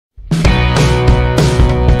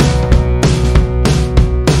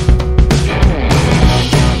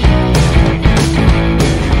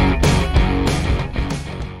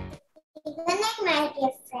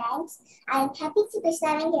to be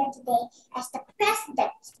standing here today as the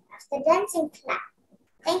president of the dancing club.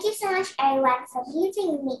 Thank you so much everyone for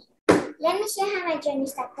believing in me. Let me share how my journey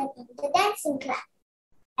started in the dancing club.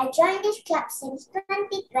 I joined this club since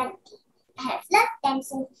 2020. I have loved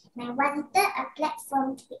dancing and I wanted a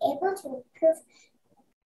platform to be able to improve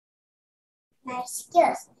my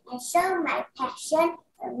skills and show my passion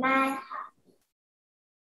for my hobby.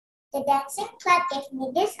 The dancing club gave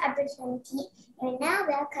me this opportunity and now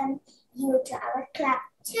welcome you to our club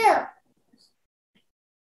too.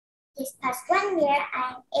 This past 1 year,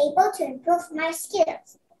 I am able to improve my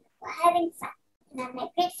skills while having fun. And I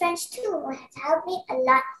met great friends too who have helped me a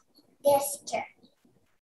lot this journey.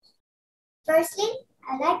 Firstly,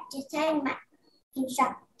 I'd like to thank my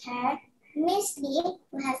instructor, Miss Lee,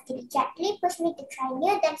 who has diligently pushed me to try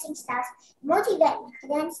new dancing styles and motivate me to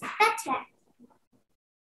dance better.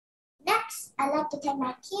 Next, I'd like to thank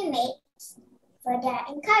my teammates for their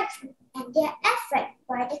encouragement and their effort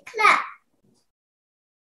for the club.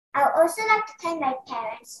 I would also like to thank my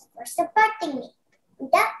parents for supporting me.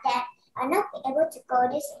 Without that, I'd not be able to go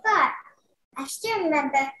this far. I still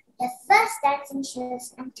remember the first dancing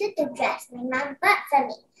shoes and tutu dress my mom bought for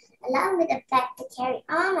me, along with a bag to carry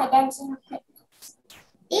all my dancing equipment.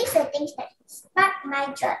 These are things that sparked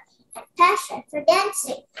my joy and passion for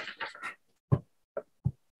dancing.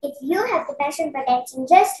 If you have the passion for dancing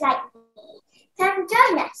just like me, come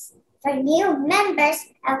join us. For new members,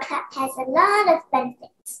 our club has a lot of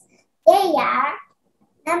benefits. They are: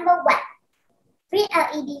 number 1, free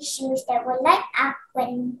LED shoes that will light up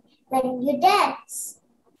when you dance.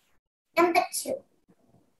 Number 2,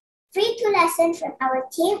 free 2 lessons from our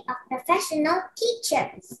team of professional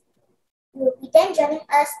teachers. You will be then joining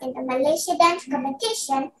us in the Malaysia Dance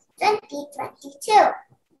Competition 2022.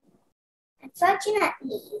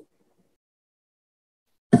 Unfortunately,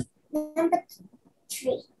 number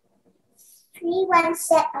 3, free 1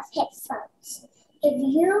 set of headphones. If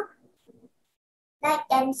you like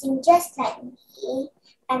dancing just like me,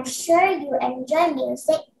 I'm sure you enjoy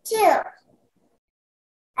music too.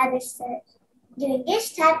 During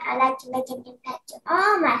this time, I like to make an impact to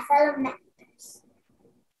all my fellow members.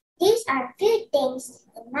 These are a few things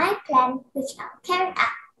in my plan which I'll carry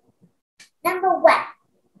out. Number 1,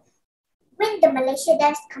 win the Malaysia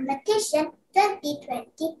Dance Competition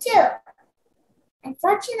 2022.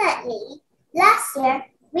 Unfortunately, last year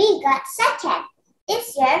we got second.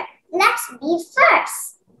 This year, let's be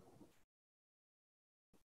first.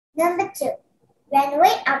 Number 2,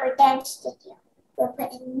 renovate our dance studio. We'll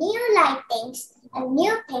put in new lightings and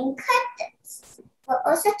new pink curtains. We'll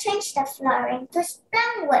also change the flooring to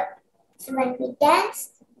sprung wood. So when we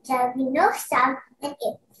dance, there will be no sound and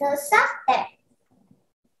it feels softer.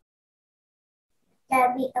 There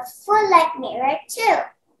will be a full light mirror too.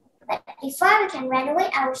 But before we can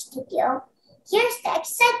renovate our studio, here's the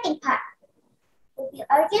exciting part. We'll be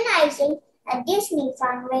organizing a Disney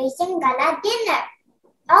fundraising gala dinner.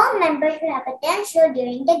 All members will have a dance show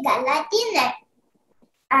during the gala dinner.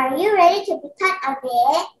 Are you ready to be part of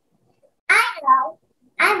it? I know.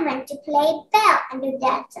 I'm meant to play bell and do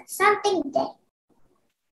dance or something day.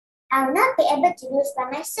 I will not be able to do this by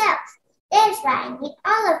myself. That is why I need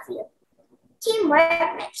all of you.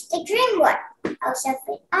 Teamwork makes the dream work. I'll serve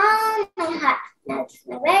with all my heart and I'll give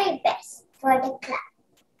my very best for the club.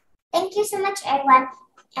 Thank you so much, everyone,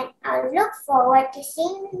 and I'll look forward to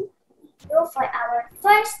seeing you for our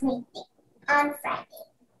first meeting on Friday.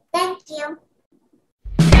 Thank you.